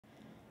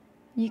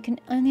You can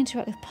only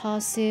interact with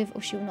passive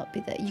or she will not be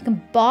there. You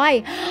can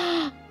buy.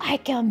 I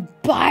can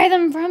buy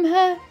them from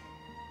her.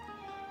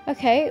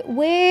 Okay,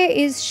 where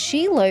is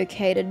she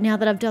located now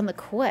that I've done the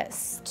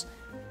quest?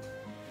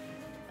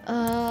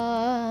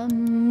 I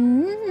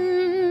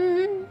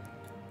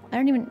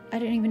don't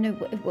even know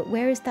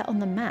where is that on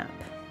the map?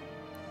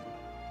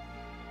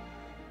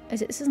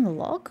 Is it? This is in the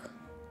log?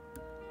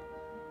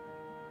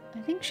 I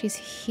think she's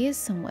here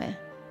somewhere.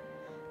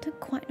 Don't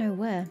quite know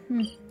where.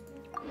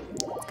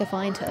 Let's go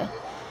find her.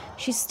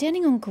 She's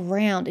standing on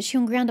ground. Is she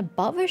on ground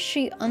above or is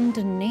she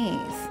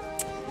underneath?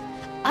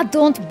 I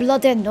don't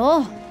bloody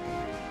know.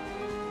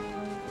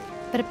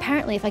 But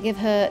apparently if I give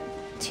her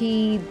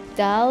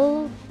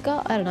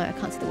Tidalga, I don't know, I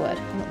can't see the word.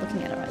 I'm not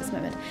looking at it right this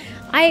moment.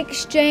 I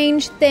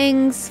exchange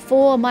things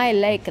for my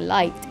lake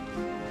light.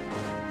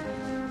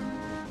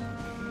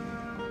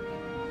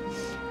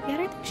 Yeah, I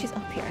don't think she's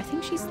up here. I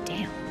think she's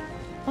down.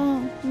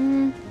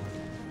 Oh,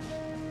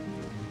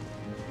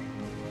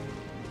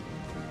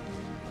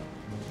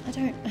 I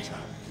don't.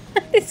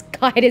 This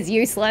guide is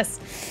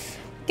useless.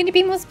 Can you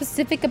be more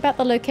specific about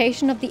the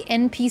location of the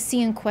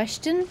NPC in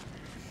question?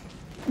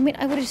 I mean,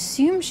 I would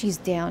assume she's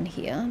down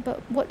here, but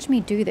watch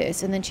me do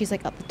this, and then she's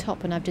like up the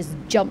top, and I've just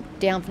jumped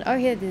down from. Oh,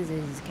 yeah, there's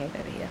a cave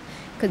over here.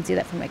 Couldn't see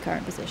that from my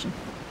current position.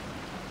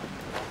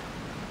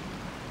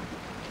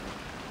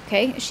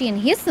 Okay, is she in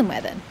here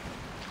somewhere then?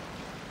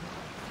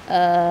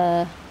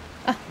 There.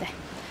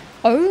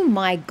 Oh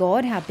my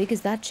god, how big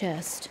is that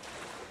chest?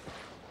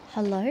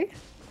 Hello?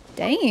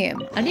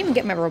 Damn, I didn't even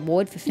get my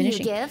reward for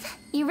finishing. You give,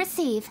 you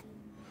receive.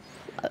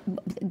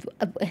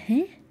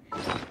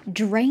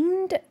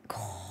 Drained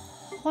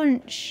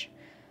conch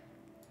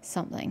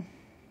something.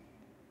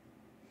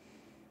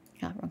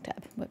 Ah, wrong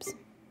tab. Whoops.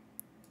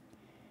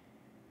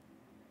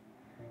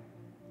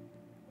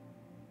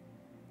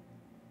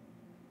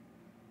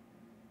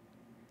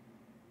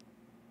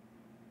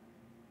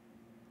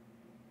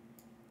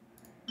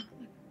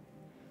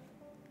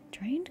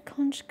 Drained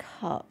conch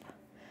cup.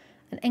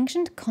 An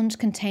ancient conch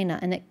container,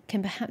 and it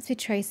can perhaps be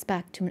traced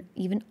back to an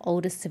even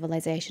older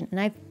civilization. And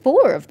I have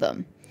 4 of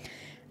them.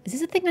 Is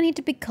this a thing I need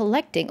to be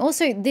collecting?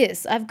 Also,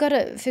 this. I've got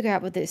to figure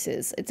out what this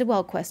is. It's a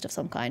world quest of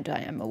some kind, I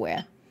am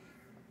aware.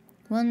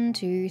 1,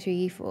 2,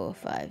 3, 4,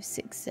 5,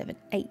 6, 7,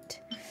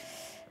 8.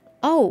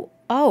 Oh.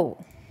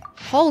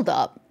 Hold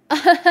up.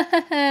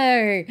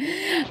 Okay,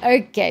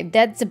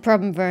 that's a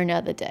problem for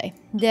another day.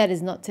 That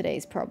is not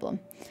today's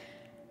problem.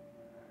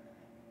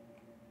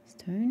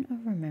 Stone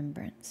of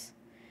Remembrance.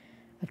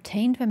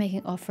 Obtained by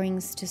making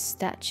offerings to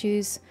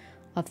statues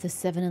of the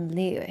 7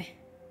 Leo.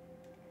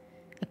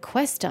 A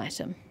quest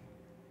item.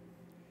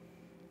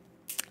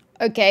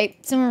 Okay,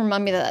 someone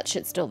remind me that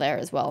shit's still there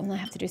as well, and I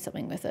have to do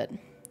something with it.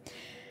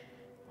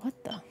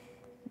 What the?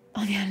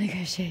 Oh, the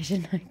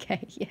negotiation.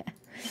 Okay, yeah.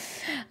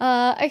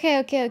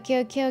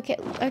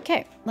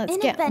 Okay. Let's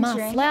get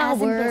my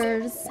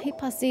flowers. Hey,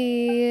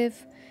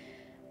 passive.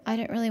 I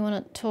don't really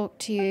want to talk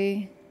to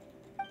you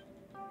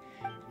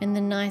in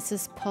the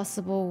nicest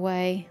possible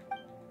way.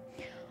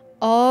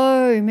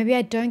 Oh, maybe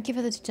I don't give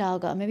her the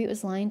Tidalga. Maybe it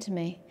was lying to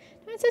me.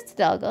 No, it says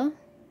Tidalga.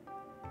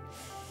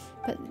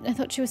 But I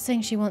thought she was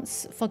saying she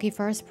wants Foggy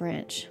Forest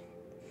Branch.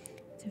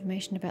 It's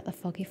information about the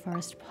Foggy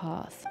Forest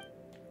Path.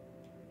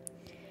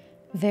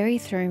 Very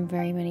through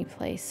very many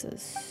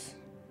places.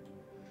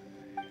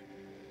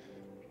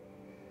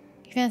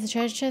 You found the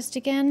treasure chest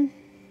again?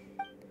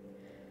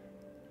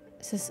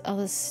 This is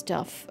other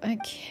stuff.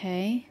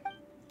 Okay.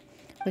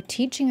 We're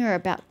teaching her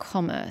about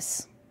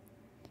commerce.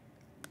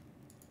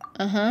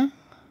 Uh-huh.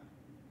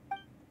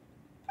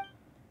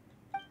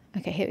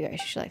 Okay, here we go.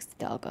 She likes the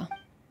Tidalga.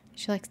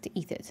 She likes to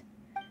eat it.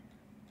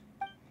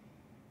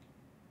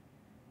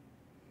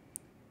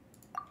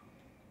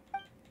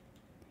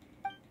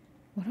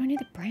 What do I need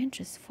the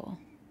branches for?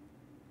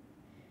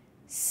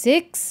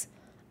 6?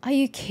 Are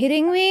you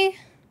kidding me?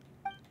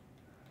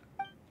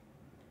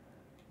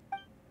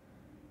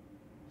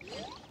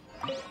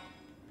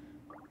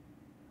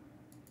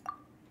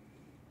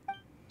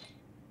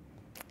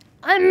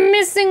 I'm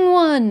missing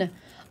one!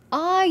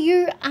 Are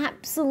you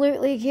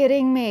absolutely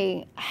kidding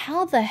me?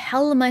 How the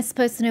hell am I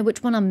supposed to know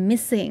which one I'm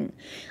missing?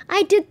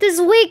 I did this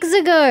weeks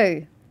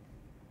ago!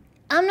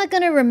 I'm not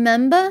gonna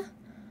remember.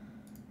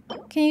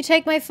 Can you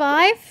take my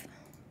 5?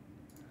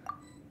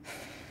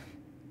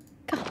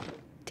 God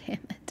damn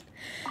it.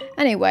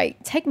 Anyway,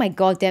 take my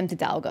goddamn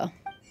Tidalga.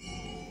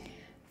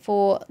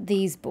 For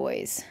these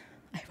boys.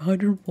 I have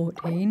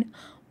 114.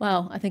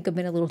 Wow, I think I've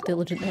been a little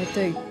diligent there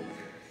too.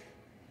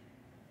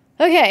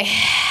 Okay.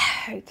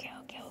 Okay.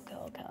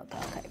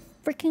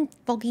 Freaking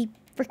foggy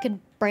freaking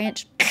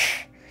branch.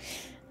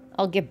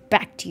 I'll get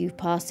back to you,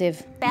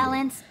 passive.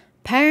 Balance.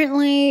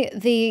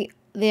 Apparently,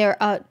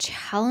 there are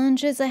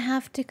challenges I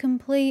have to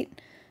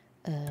complete.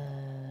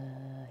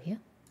 Yeah.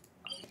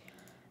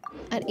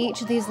 At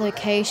each of these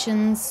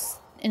locations,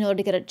 in order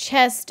to get a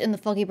chest, and the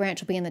foggy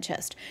branch will be in the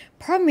chest.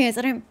 Problem is,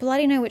 I don't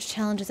bloody know which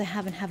challenges I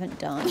have and haven't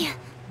done. Yeah.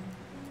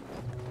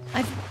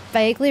 I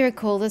vaguely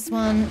recall this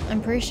one.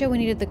 I'm pretty sure we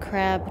needed the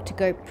crab to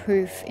go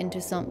poof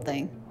into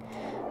something.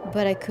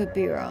 But I could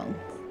be wrong.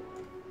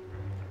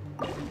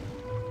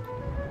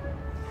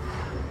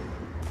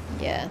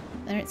 Yeah,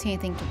 I don't see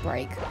anything to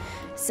break.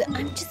 So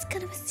I'm just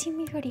gonna assume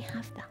you already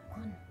have that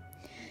one.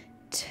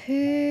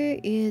 2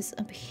 is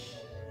up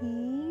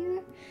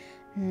here.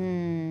 I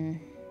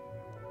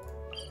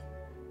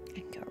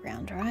can go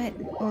around, right?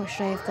 Or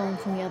should I have gone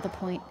from the other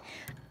point?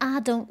 I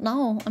don't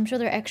know. I'm sure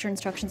there are extra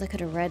instructions I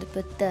could have read,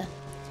 but the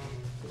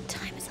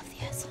time is of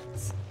the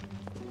essence.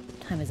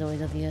 Time is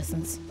always of the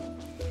essence.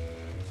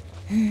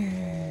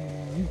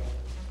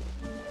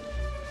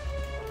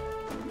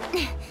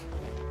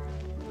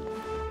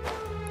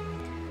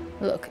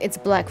 Look, it's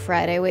Black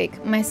Friday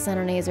week. My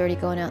sanity is already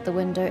going out the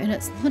window, and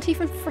it's not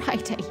even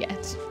Friday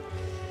yet.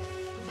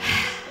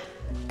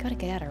 Gotta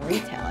get out of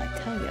retail, I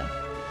tell you.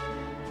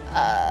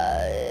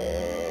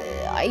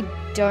 I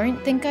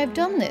don't think I've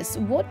done this.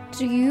 What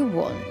do you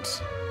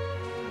want?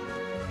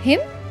 Him?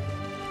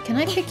 Can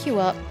I pick you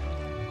up?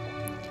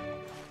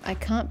 I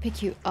can't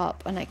pick you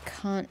up, and I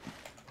can't...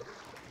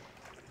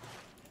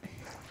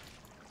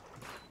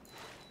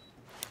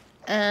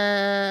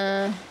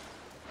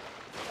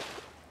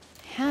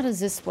 How does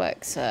this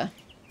work, sir?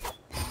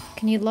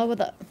 Can you lower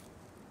the...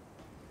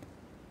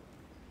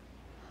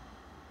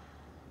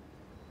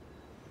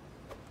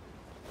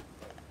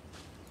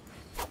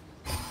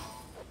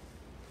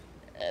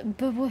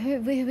 But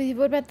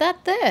what about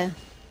that there?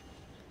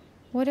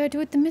 What do I do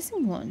with the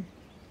missing one?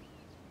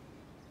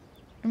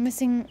 A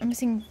missing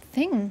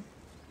thing.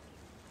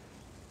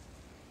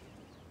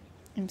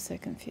 I'm so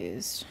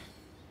confused.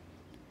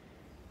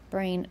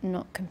 Brain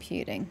not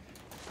computing.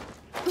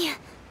 Yeah.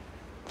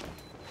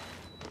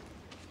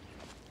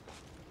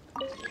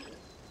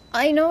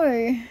 I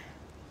know.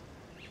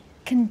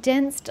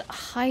 Condensed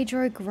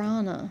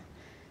hydrograna.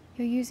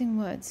 You're using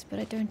words, but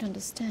I don't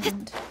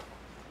understand.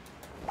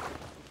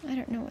 I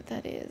don't know what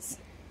that is.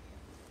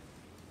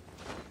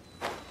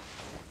 Oh,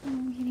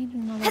 you need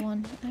another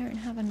one. I don't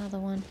have another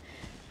one.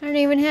 I don't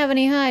even have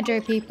any hydro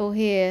people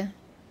here.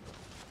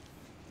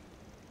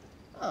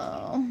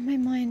 Oh, my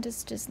mind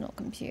is just not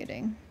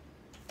computing.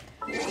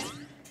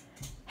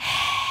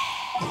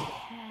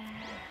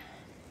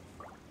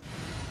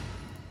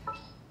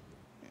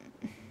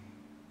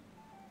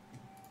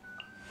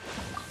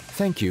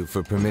 Thank you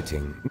for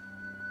permitting.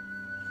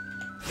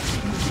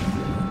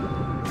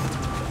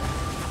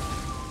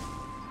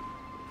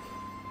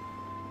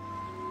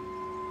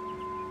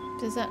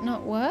 Does that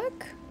not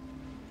work?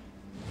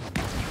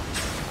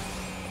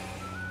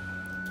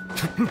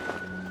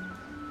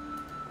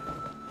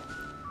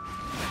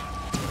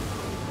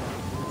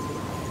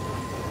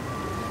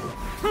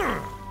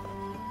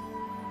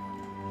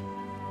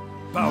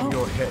 Bow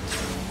your head.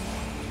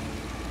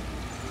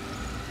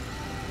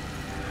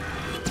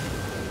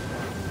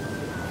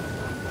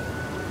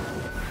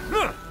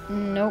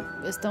 Nope,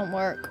 this don't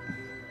work.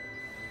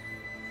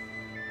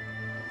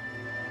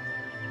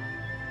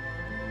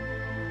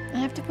 I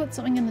have to put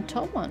something in the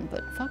top one,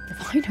 but fuck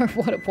if I know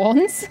what it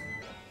wants.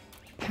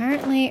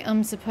 Apparently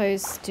I'm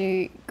supposed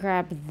to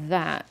grab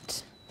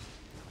that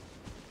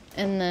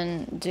and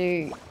then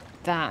do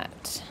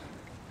that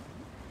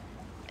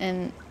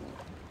and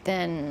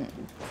then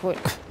put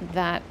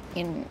that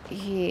in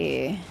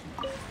here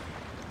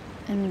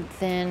and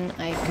then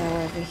I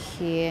go over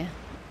here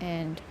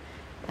and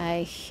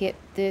I hit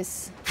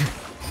this.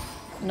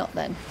 Not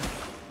then.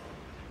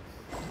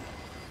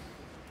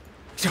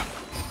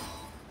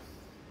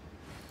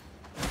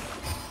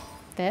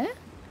 There?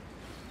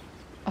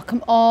 Oh,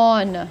 come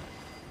on!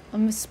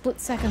 I'm a split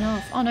second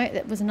off. Oh no,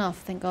 that was enough.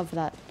 Thank God for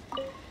that.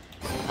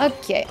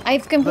 Okay,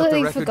 I've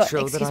completely forgot.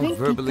 Excuse me.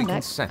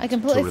 I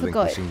completely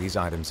forgot these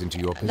items into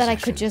your that I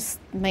could just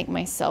make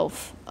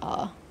myself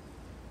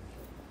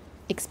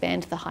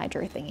expand the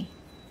hydro thingy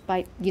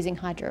by using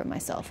hydro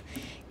myself.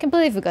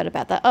 Completely forgot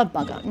about that. Oh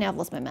bugger! Now I've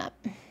lost my map.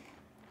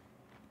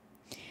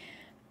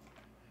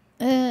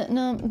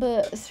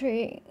 Number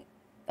 3.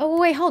 Oh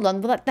wait, hold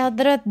on. Well,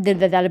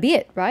 that'll be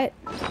it, right?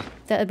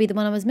 That'll be the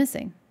one I was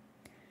missing.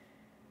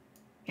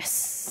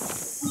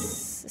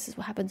 Yes. This is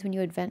what happens when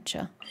you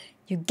adventure.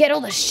 You get all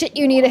the shit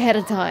you need ahead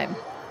of time.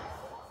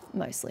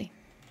 Mostly.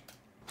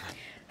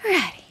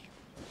 Alrighty.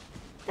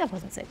 That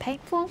wasn't so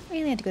painful. I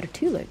only had to go to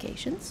 2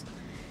 locations.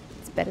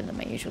 It's better than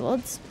my usual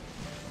odds.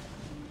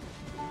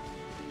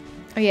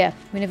 Oh yeah,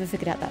 we never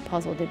figured out that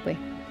puzzle, did we?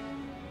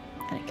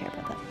 I don't care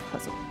about that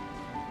puzzle.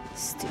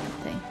 Stupid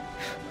thing.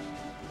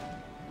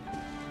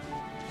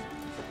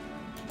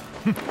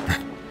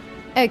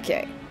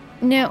 Okay.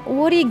 Now,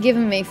 what are you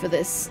giving me for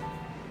this?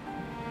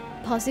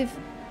 Passive?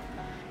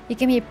 You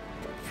gave me a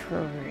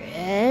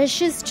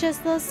precious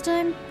chest last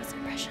time? Was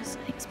it precious? I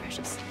think it's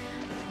precious.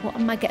 What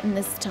am I getting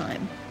this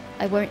time?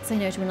 I won't say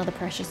no to another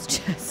precious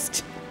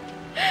chest.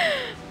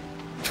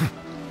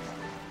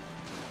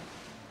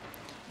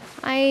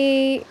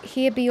 I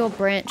here be your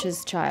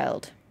branches,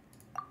 child.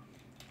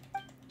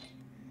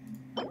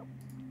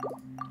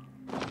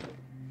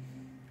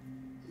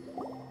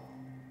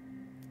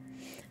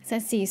 I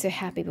see you so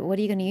happy, but what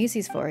are you going to use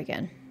these for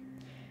again?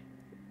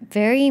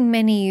 Very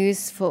many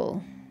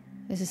useful.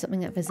 This is something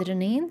that visitor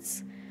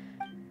needs.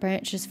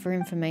 Branches for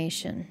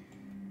information.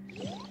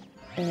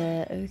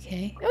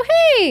 Okay. Oh,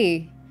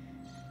 hey!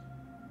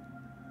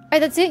 Oh,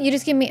 that's it? You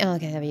just give me... Oh,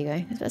 okay, there you go.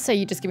 I was about to say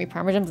you just give me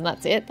primer gems and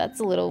that's it. That's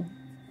a little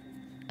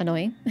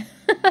annoying.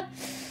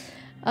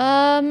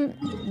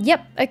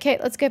 Yep. Okay,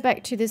 let's go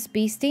back to this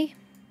beastie.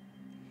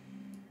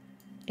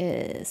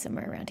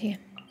 Somewhere around here.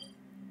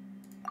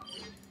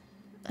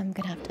 I'm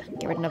gonna have to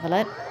get rid of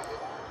Novelette.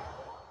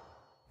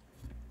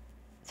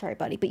 Sorry,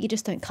 buddy, but you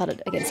just don't cut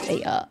it against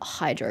a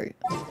Hydro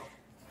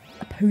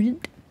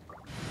opponent.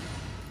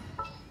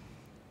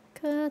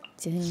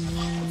 Cutting.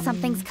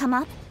 Something's come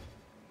up.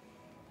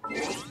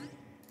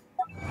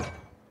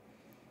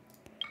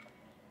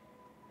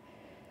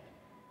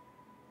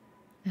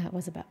 That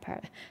was about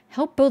paradise.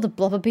 Help build a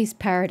blubber beast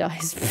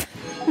paradise.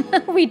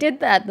 We did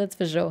that, that's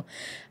for sure.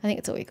 I think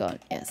it's all we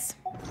got, yes.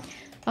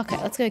 Okay,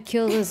 let's go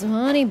kill those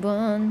honey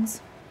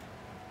buns.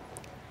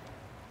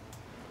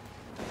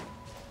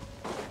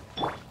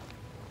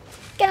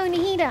 Go,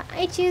 Nahida,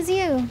 I choose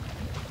you.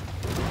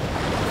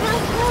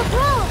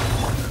 Roll!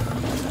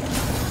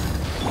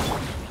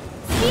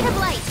 Speed of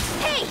light!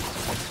 Hey!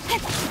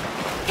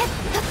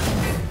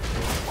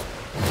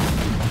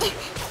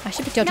 I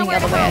should be dodging the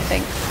other way, I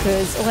think,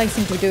 because all I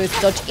seem to do is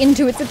dodge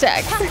into its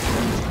attacks.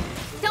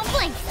 Don't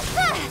blink!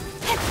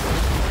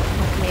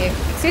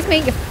 Excuse me,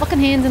 your fucking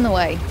hand's in the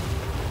way.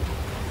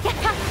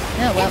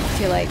 Oh well,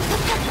 too late.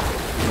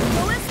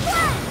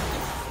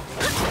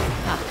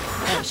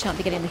 Ah, I shan't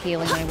be getting the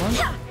healing I want.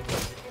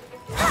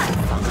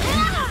 Fine.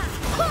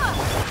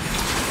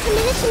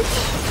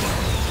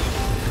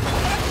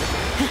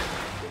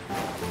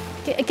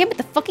 Again with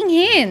the fucking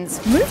hands!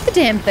 Move the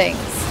damn things!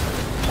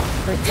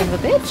 Brute son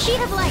of a bitch. Sheet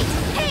of light!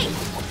 Hey!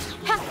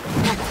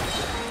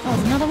 Oh,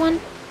 there's another one?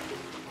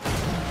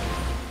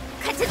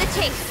 Cut to the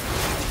chase!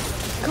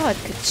 God,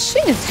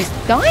 Kachin is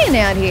just dying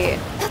out here.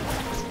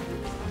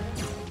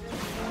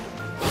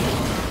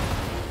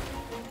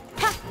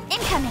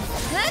 Incoming!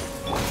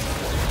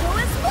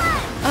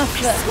 Oh,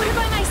 I swear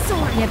by my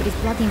sword! yeah, but he's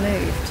bloody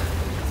moved.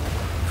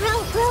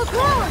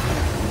 Grow!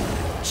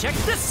 Check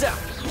this out!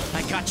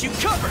 I got you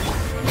covered!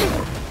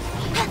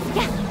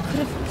 Could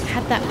have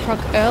had that proc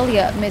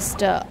earlier,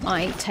 Mr.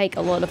 I take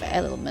a lot of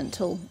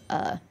elemental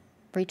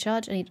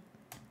recharge. I need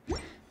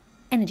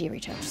energy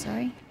recharge,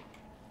 sorry.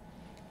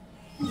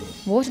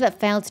 Water that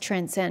failed to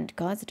transcend.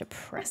 God, that's a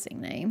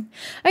depressing name.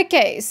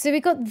 Okay, so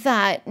we got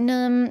that.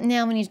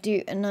 Now we need to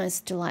do a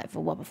nice,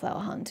 delightful wobble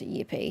flower hunt.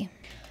 Yippee.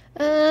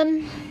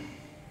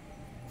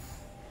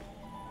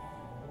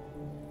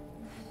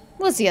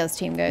 We'll see how this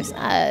team goes.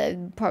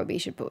 Probably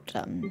should put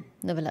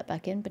Novelette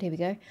back in, but here we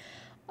go.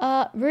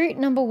 Route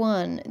number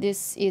 1.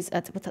 This is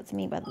what's that to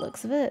me by the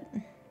looks of it.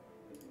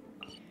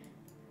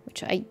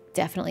 Which I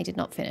definitely did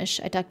not finish.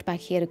 I ducked back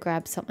here to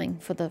grab something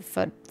for the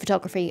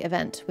photography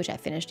event, which I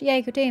finished.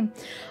 Yay, good team.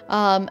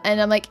 And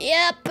I'm like,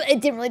 yep, it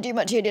didn't really do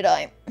much here, did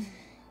I?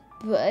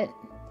 But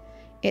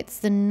it's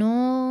the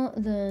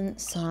northern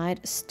side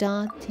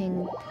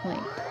starting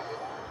point.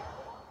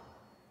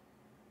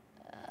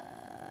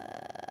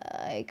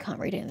 I can't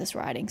read any of this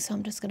writing, so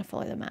I'm just going to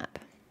follow the map.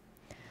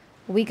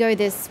 We go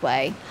this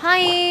way.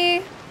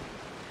 Hi!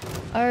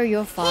 Oh,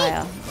 you're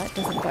fire. That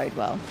doesn't bode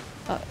well.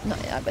 Oh, no,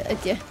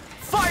 but yeah.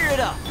 Fire it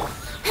up!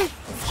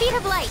 Speed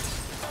of light!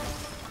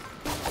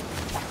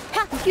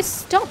 You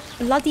stop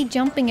bloody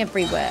jumping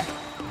everywhere.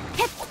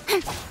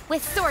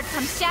 With sword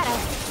comes shadow.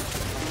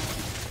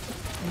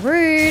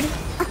 Rude.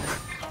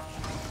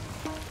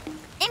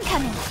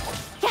 Incoming!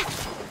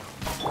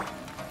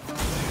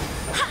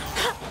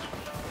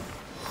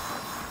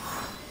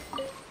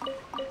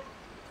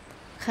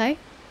 Okay.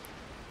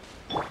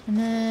 And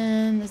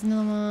then there's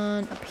another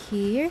one up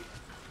here.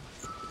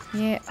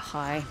 Yeah,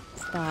 hi.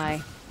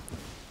 Bye.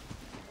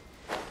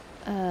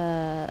 I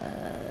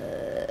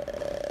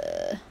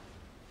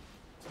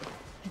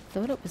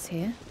thought it was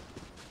here.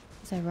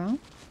 Was I wrong?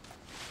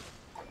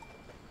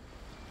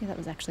 Yeah, that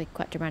was actually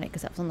quite dramatic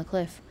because that was on the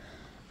cliff.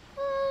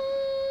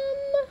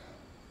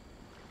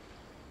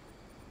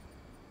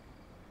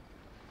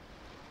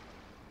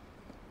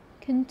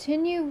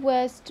 Continue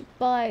west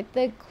by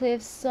the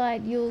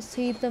cliffside. You'll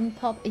see them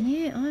pop.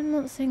 Yeah, I'm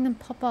not seeing them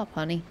pop up,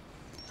 honey.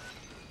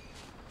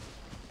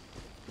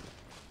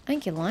 I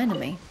think you're lying to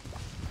me.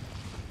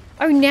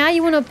 Oh, now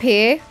you want to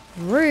appear?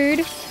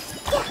 Rude.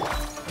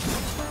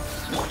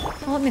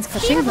 Well, that means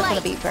Kaching's not going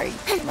to be very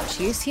much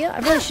use here. I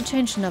really should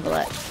change to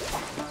Novelette.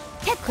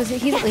 Because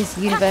he's at least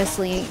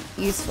universally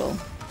useful.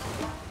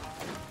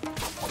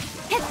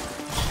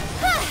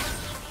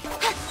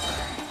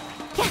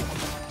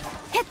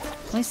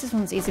 At least this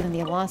one's easier than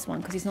the last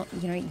one because he's not,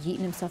 you know, yeeting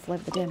himself all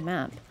over the damn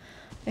map.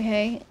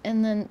 Okay,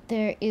 and then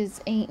there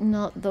is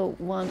another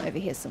one over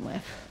here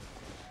somewhere.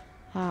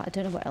 I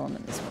don't know what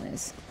element this one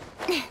is.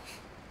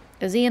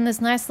 Is he in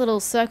this nice little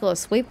circle of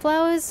sweet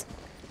flowers?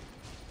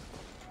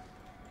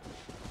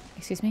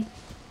 Excuse me?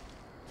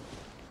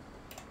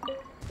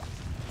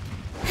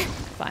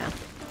 Fire.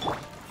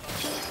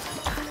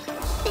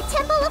 The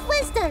Temple of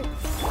Wisdom!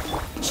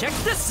 Check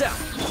this out!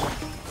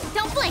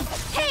 Don't blink!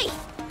 Hey!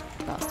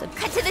 Bastard.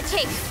 Cut to the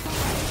chase!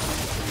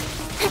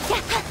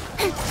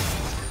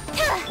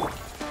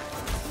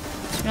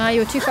 Ah,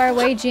 you were too far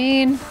away,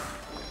 Jean.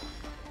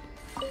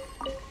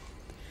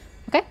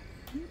 Okay.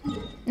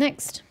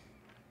 Next.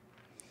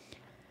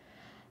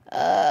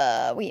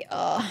 We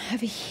are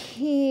over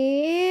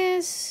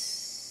here.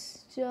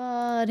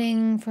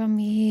 Starting from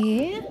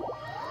here.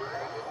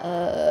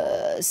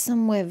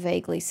 Somewhere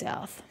vaguely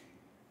south.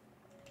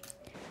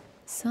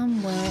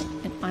 Somewhere.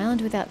 An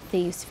island without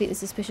thieves. Defeat the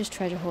suspicious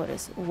treasure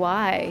hoarders.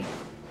 Why?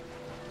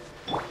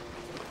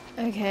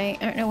 Okay,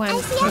 I don't know why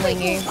I'm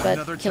killing you,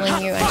 but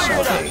killing you I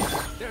shall do.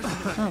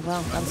 Oh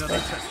well, that was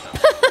quick.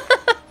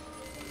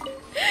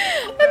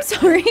 I'm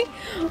sorry.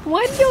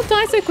 Why did you all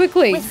die so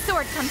quickly? With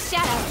sword comes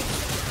shadow.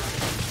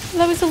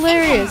 That was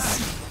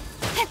hilarious.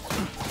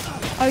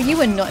 Oh, you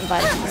were not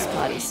invited to this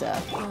party, sir.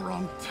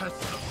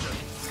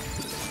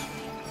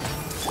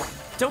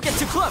 Don't get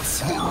too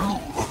close.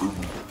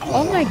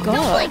 Oh my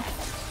god.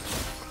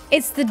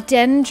 It's the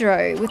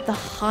Dendro with the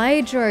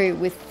Hydro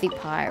with the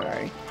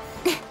Pyro.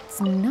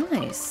 It's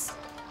nice.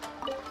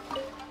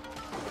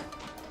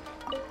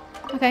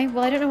 Okay,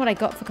 well I don't know what I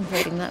got for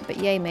completing that, but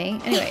yay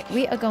me. Anyway,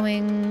 we are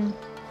going...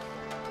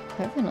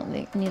 Hopefully not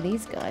near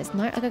these guys.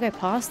 No, I gotta go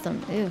past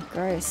them. Ew,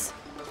 gross.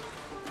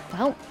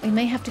 Well, we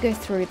may have to go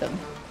through them.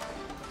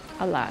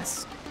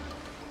 Alas.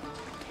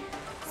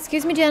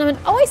 Excuse me, gentlemen.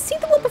 Oh, I see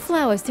the whopper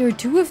flowers. There are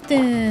 2 of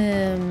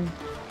them.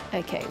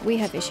 Okay, we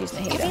have issues,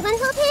 Nahida. Everyone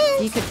hold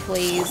hands. You could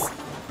please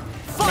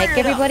make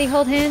everybody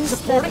hold hands.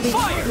 That'd be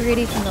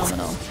pretty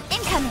phenomenal.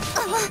 Incoming.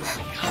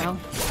 Wow.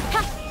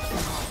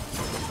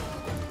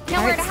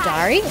 Nowhere to hide.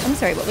 Starry? I'm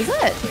sorry, what was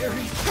that?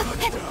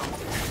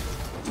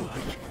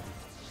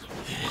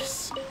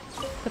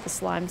 Got the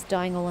slimes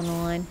dying all on the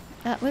line.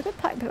 We've got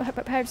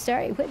Pirate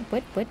Starry. What?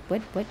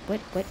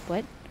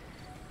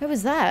 Where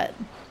was that?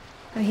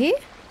 Over here?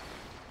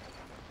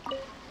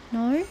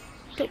 No?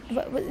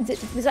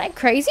 Was that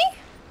crazy?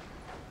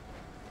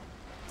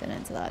 Don't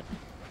answer that.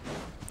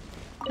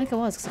 I think it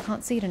was because I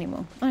can't see it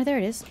anymore. Oh, there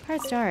it is.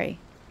 Pirate Starry.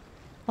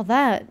 Oh,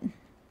 that.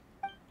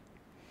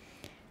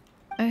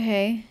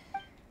 Okay.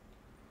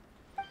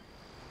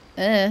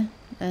 I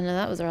know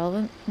that was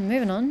irrelevant.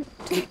 Moving on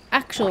to the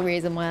actual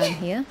reason why I'm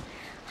here.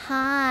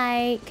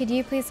 Hi. Could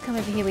you please come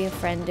over here where your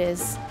friend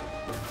is?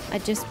 I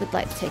just would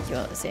like to take you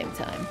on at the same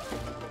time.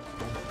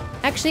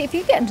 Actually, if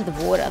you get into the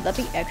water,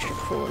 that'd be extra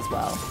cool as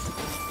well.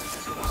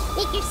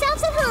 Make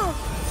yourselves at home.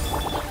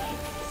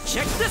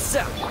 Check this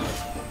out.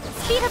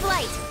 Speed of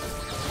light.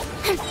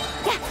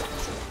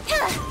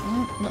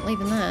 Oh, not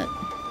leaving that.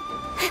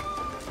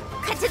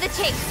 Cut to the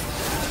chase.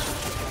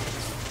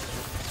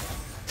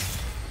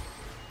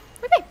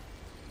 Okay.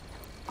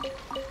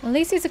 At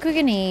least it's a quick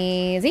and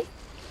easy.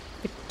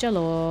 Which I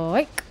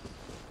like.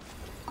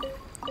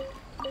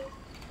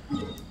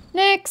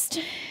 Next,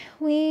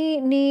 we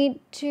need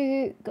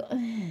to go.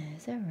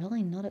 Is there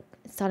really not a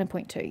starting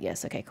point 2?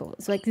 Yes, okay, cool.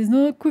 It's like there's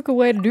no quicker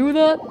way to do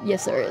that.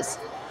 Yes, there is.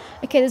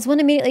 Okay, there's one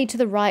immediately to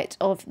the right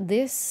of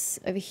this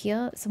over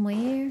here,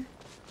 somewhere.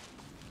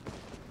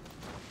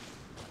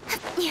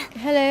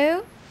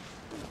 Hello,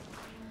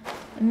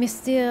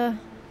 Mr.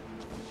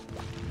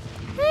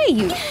 Hey,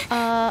 you.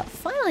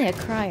 Finally a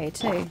cryo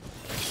too.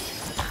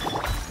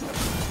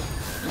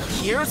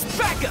 Here's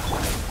backup.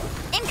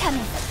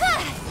 Incoming.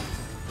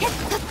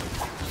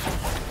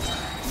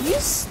 You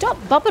stop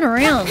bopping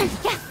around.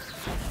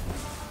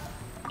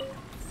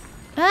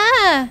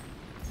 Ah!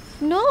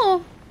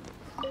 No!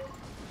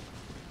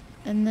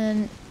 And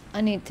then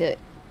I need to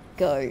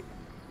go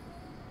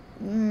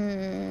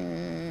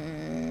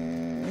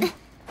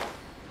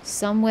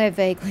somewhere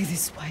vaguely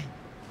this way.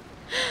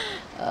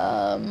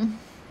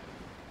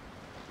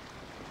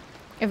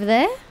 Over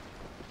there?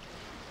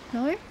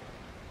 No?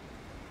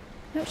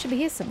 No, it should be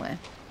here somewhere.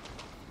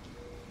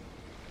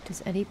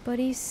 Does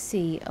anybody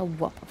see a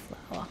whopper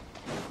flower?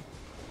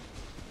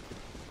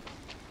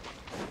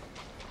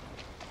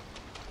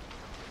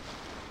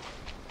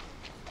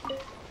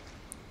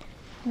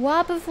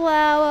 Whopper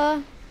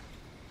flower.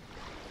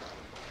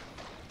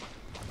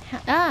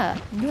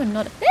 You are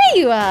not. There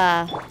you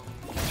are.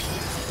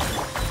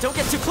 Don't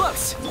get too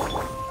close.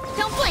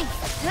 Don't blink.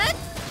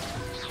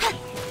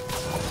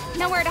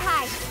 Nowhere to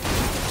hide.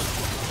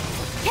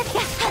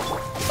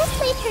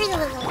 Just wait here a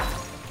little.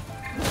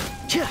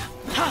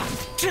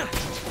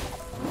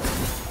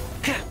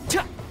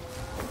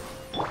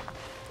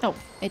 Oh,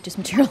 it just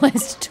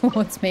materialized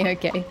towards me.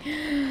 Okay.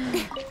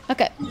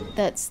 Okay,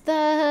 that's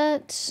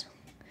that.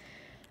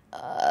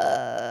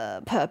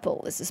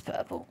 Purple. This is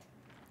purple.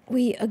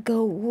 We are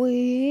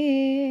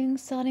going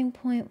starting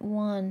point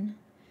 1.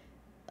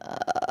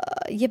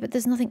 Yeah, but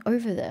there's nothing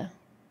over there.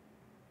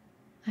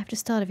 I have to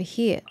start over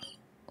here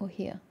or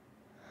here.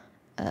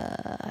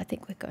 I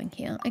think we're going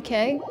here.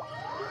 Okay.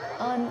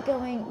 I'm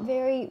going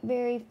very,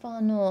 very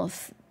far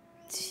north.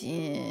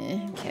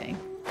 Okay.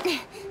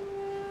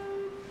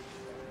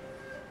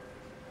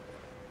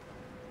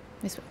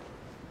 This way.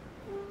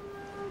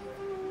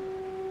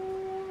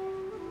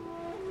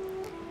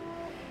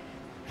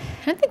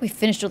 I don't think we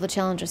finished all the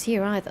challenges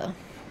here either.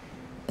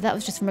 But that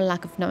was just from a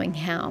lack of knowing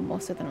how,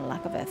 more so than a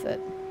lack of effort.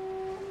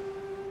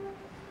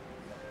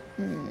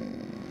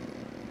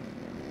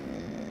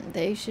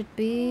 They should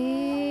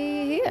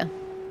be here.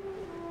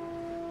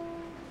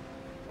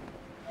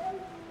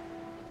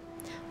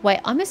 Wait,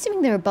 I'm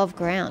assuming they're above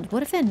ground.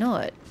 What if they're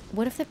not?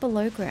 What if they're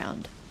below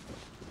ground?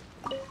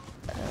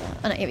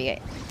 Oh no, here we go.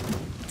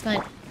 It's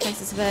fine.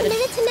 Place is averted.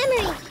 Commit it to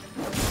memory.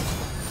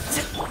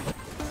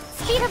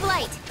 Speed of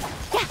light.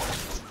 Yeah.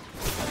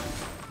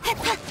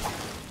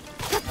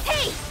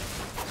 Hey.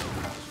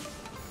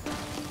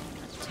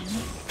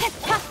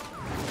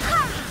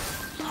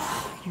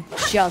 You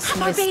just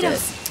missed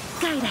Barbados, it.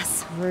 guide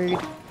us. Rude.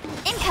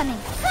 Incoming.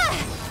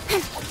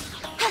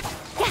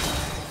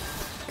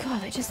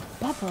 God, they just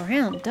bop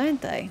around,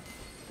 don't they?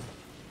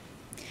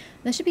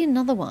 There should be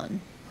another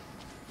one.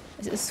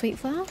 Is it a sweet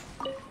flower?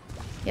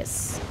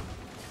 Yes.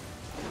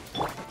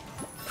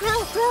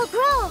 Grow, grow,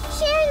 grow.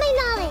 Sharing my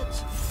knowledge.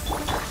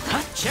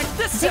 Check I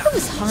this think out. it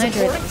was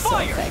Hydra that was so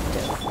Supporting fire.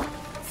 effective.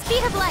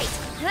 Speed of light.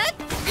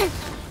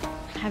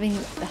 Having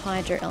the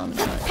Hydra element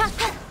on it.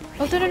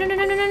 Oh, no, no, no, no,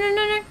 no, no, no,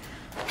 no.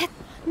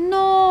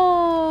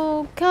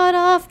 No! Cut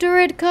after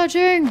it,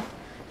 Kaching!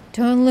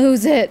 Don't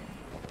lose it.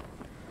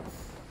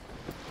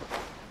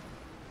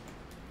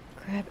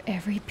 Grab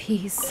every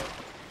piece.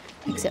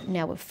 Except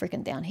now we're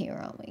freaking down here,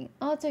 aren't we?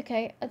 Oh, it's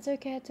okay. It's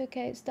okay. It's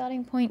okay.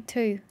 Starting point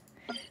 2.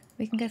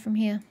 We can go from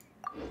here.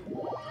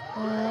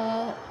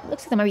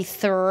 Looks like there might be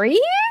 3?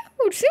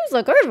 Which seems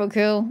like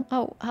overkill.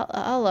 Oh,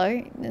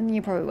 hello. And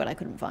you're probably what I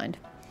couldn't find.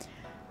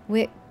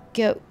 We're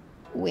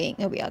going.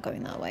 Oh, we are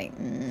going that way.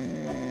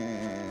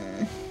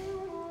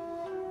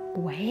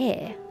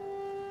 Where?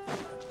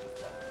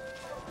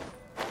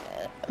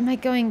 Am I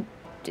going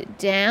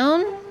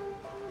down?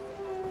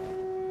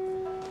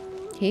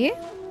 Here?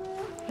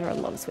 There are a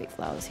lot of sweet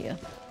flowers here.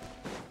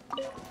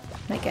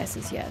 My guess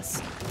is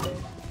yes.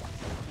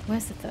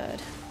 Where's the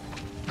third?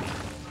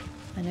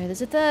 I know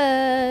there's a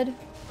third.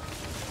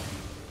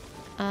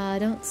 I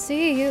don't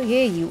see you.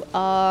 Here you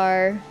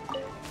are.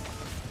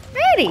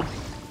 Ready.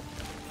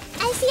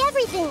 I see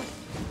everything.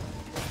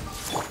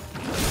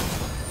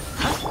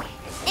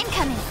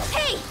 Incoming.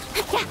 Hey!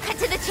 Yeah, cut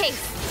to the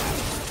chase.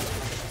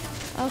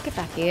 Oh, get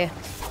back here.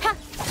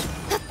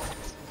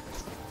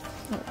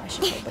 Oh, I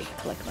should probably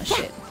collect my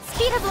shit.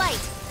 Speed of light.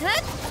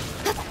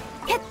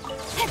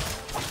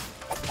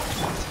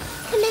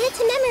 Committed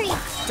to memory.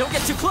 Don't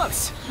get too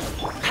close.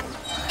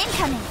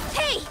 Incoming.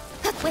 Hey!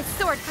 With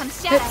sword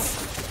comes shadow.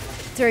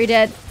 It's already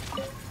dead.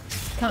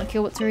 Can't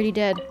kill what's already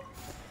dead.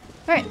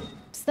 Alright,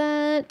 is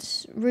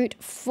that route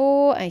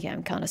 4? Okay,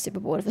 I'm kind of super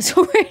bored of this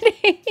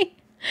already.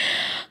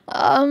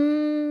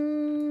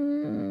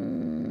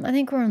 I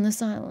think we're on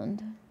this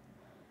island.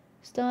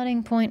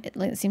 Starting point,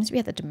 it seems to be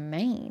at the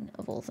domain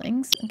of all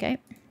things. Okay.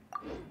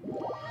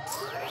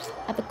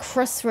 At the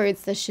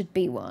crossroads, there should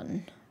be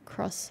one.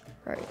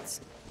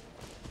 Crossroads.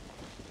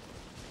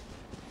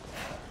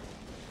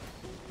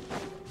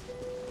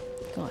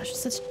 Gosh,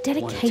 such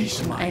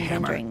dedication I'm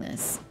rendering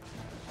this.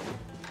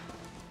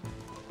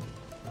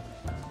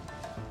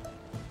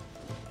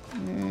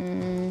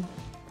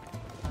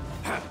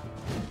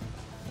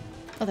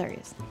 Oh, there he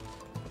is.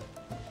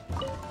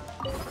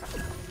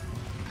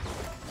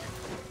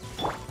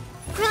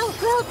 Grow,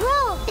 grow,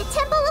 grow! The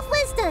Temple of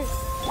Wisdom!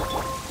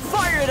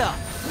 Fire it up.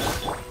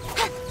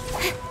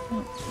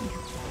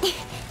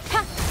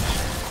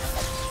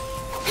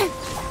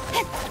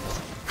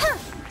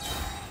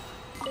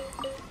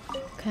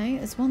 Okay,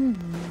 there's one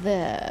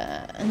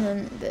there, and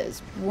then there's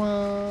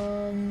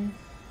one...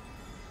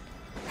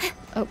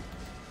 Oh,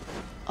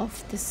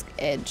 off this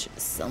edge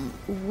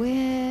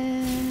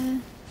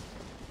somewhere.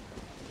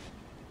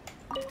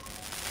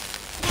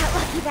 Got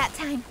lucky that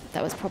time.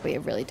 That was probably a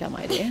really dumb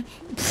idea.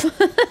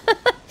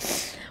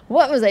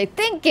 What was I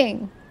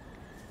thinking?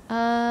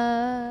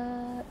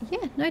 Yeah,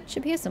 no, it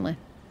should be here somewhere.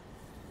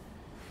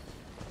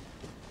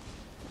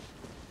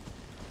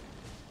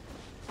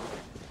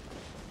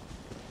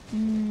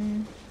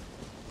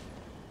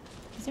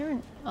 Is there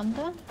an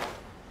under?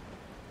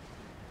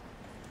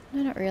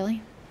 No, not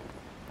really.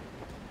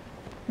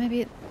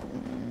 Maybe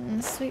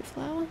sweet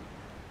flower?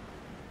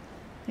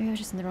 Maybe I was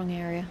just in the wrong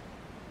area.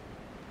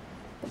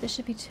 But there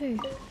should be 2.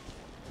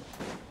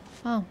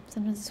 Oh,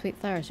 sometimes a sweet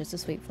flower is just a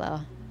sweet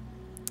flower.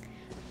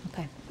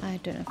 Okay, I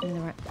don't know if I'm in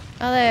the right...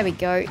 Oh, there we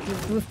go.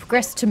 We've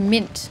progressed to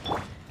mint.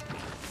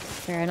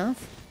 Fair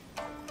enough.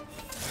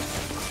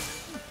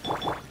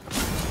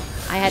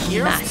 I had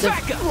massive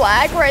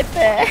flag right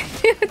there.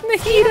 The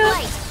heater.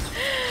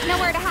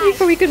 Nowhere to You hide.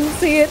 probably couldn't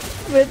see it,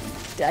 but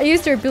I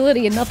used her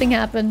ability and nothing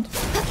happened.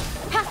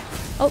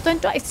 Oh,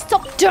 don't die.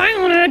 Stop dying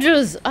on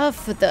edges. Oh,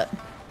 for the...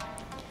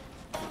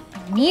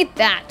 I need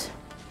that.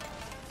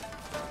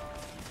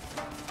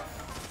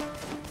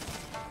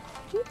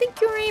 What do you think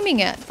you're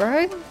aiming at,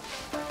 bro?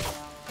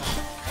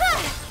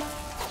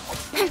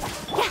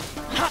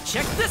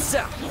 Check this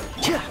out.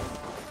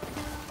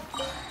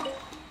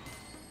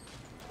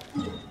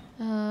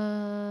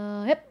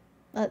 Yep.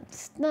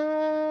 That's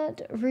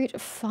not route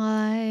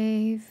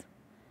 5.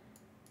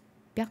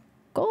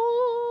 Biako.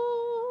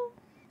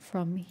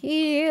 From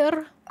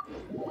here.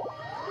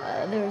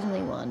 There is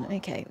only one.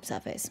 Okay,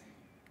 surface.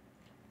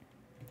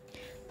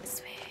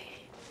 Sweet.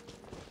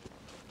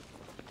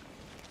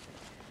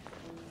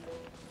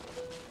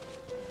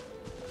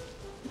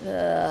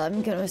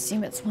 I'm going to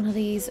assume it's one of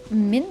these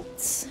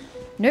mints.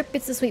 Nope,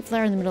 it's the sweet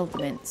flower in the middle of the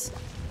mints.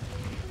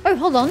 Oh,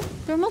 hold on.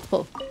 There are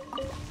multiple.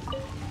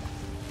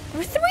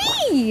 There are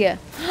 3!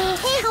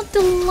 How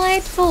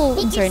delightful!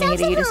 I'm sorry,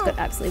 Nita, you just got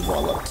absolutely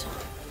walloped.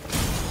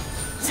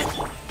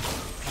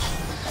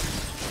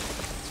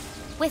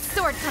 With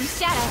sword comes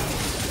shadow.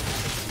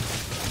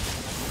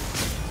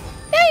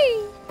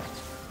 Hey!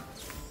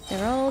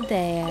 They're all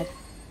dead.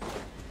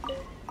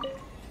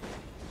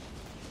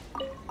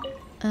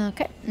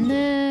 Okay,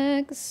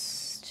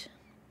 next.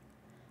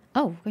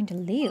 Oh, we're going to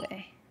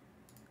Leeway.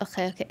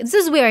 Okay. This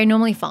is where I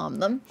normally farm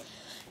them.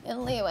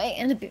 In Leeway,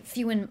 and a bit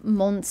few in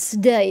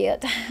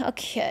Mondstadt.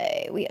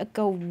 Okay, we are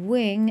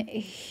going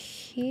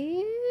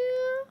here.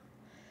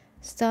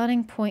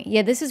 Starting point.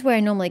 Yeah, this is where I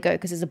normally go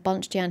because there's a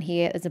bunch down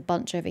here. There's a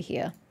bunch over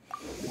here.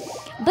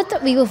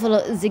 But we go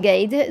follow the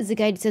guide. The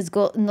guide says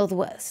go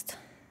northwest.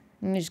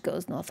 And it just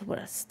goes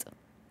northwest.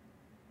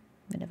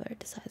 Whenever it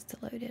decides to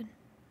load in.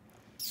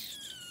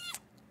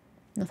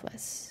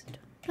 Northwest.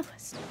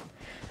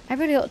 I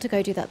really ought to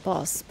go do that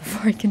boss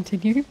before I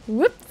continue.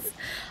 Whoops.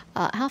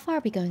 How far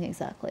are we going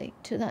exactly?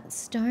 To that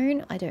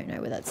stone? I don't know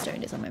where that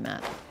stone is on my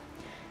map.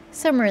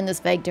 Somewhere in this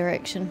vague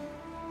direction.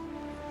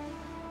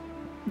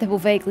 There will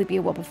vaguely be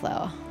a whopper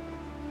flower.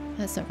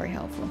 That's not very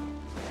helpful.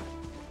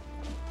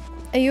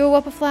 Are you a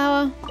whopper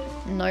flower?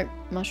 Nope.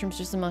 Mushroom's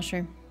just a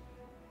mushroom.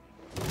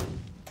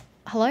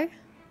 Hello?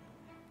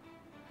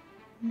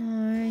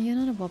 No, you're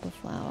not a whopper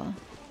flower.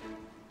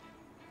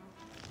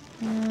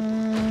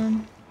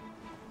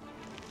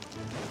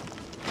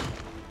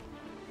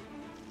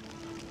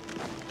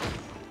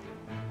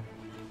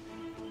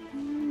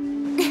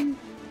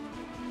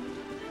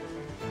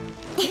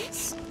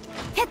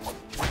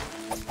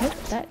 Nope,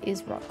 that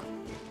is rock.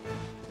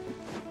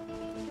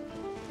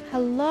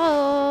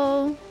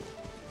 Hello?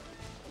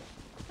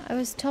 I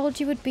was told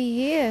you would be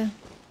here.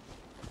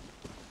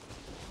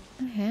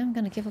 Okay, I'm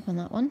gonna give up on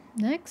that one.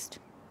 Next.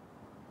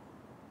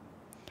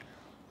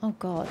 Oh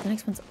god, the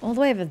next one's all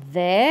the way over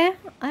there?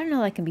 I don't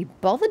know if I can be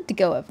bothered to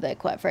go over there,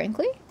 quite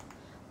frankly.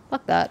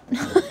 Fuck that.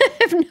 I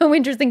have no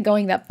interest in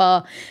going that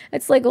far.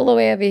 It's like all the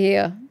way over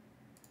here.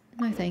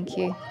 No, thank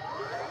you.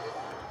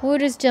 We'll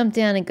just jump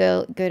down and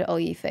go to All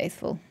Ye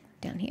Faithful.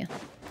 Down here.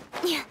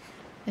 Yeah.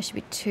 There should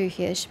be 2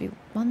 here. There should be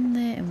 1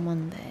 there and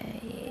 1 there.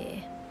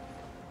 Yeah.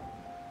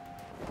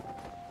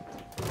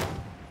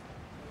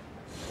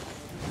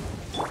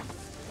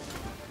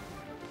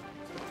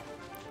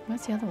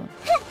 Where's the other one?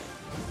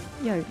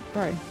 Yo,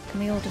 bro, can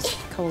we all just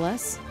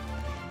coalesce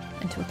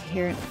into a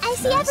coherent I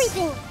see mass?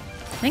 everything.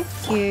 Thank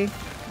you.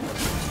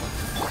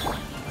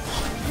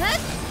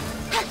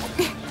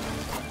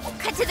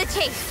 Cut to the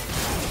chase.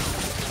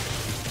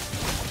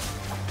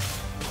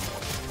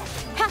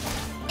 Ha!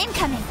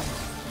 Incoming.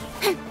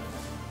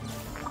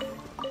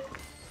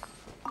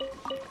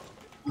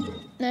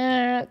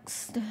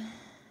 Next.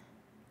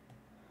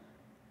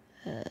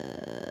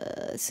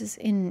 This is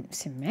in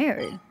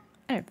Sumeru.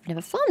 I've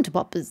never farmed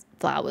whoppers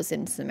flowers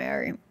in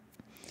Sumeru.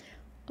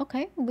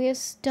 Okay, we're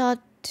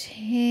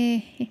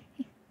starting...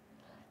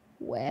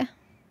 Where?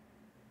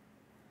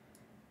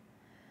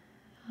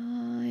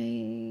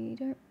 I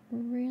don't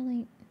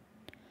really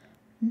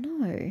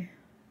know.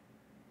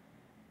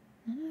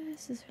 None of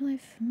this is really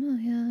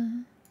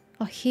familiar.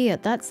 Oh, here.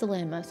 That's the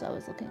landmass I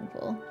was looking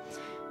for.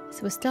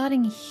 So we're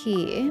starting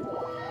here.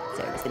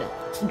 So I'm just going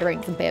to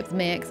drink some Babs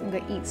Max and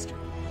go east.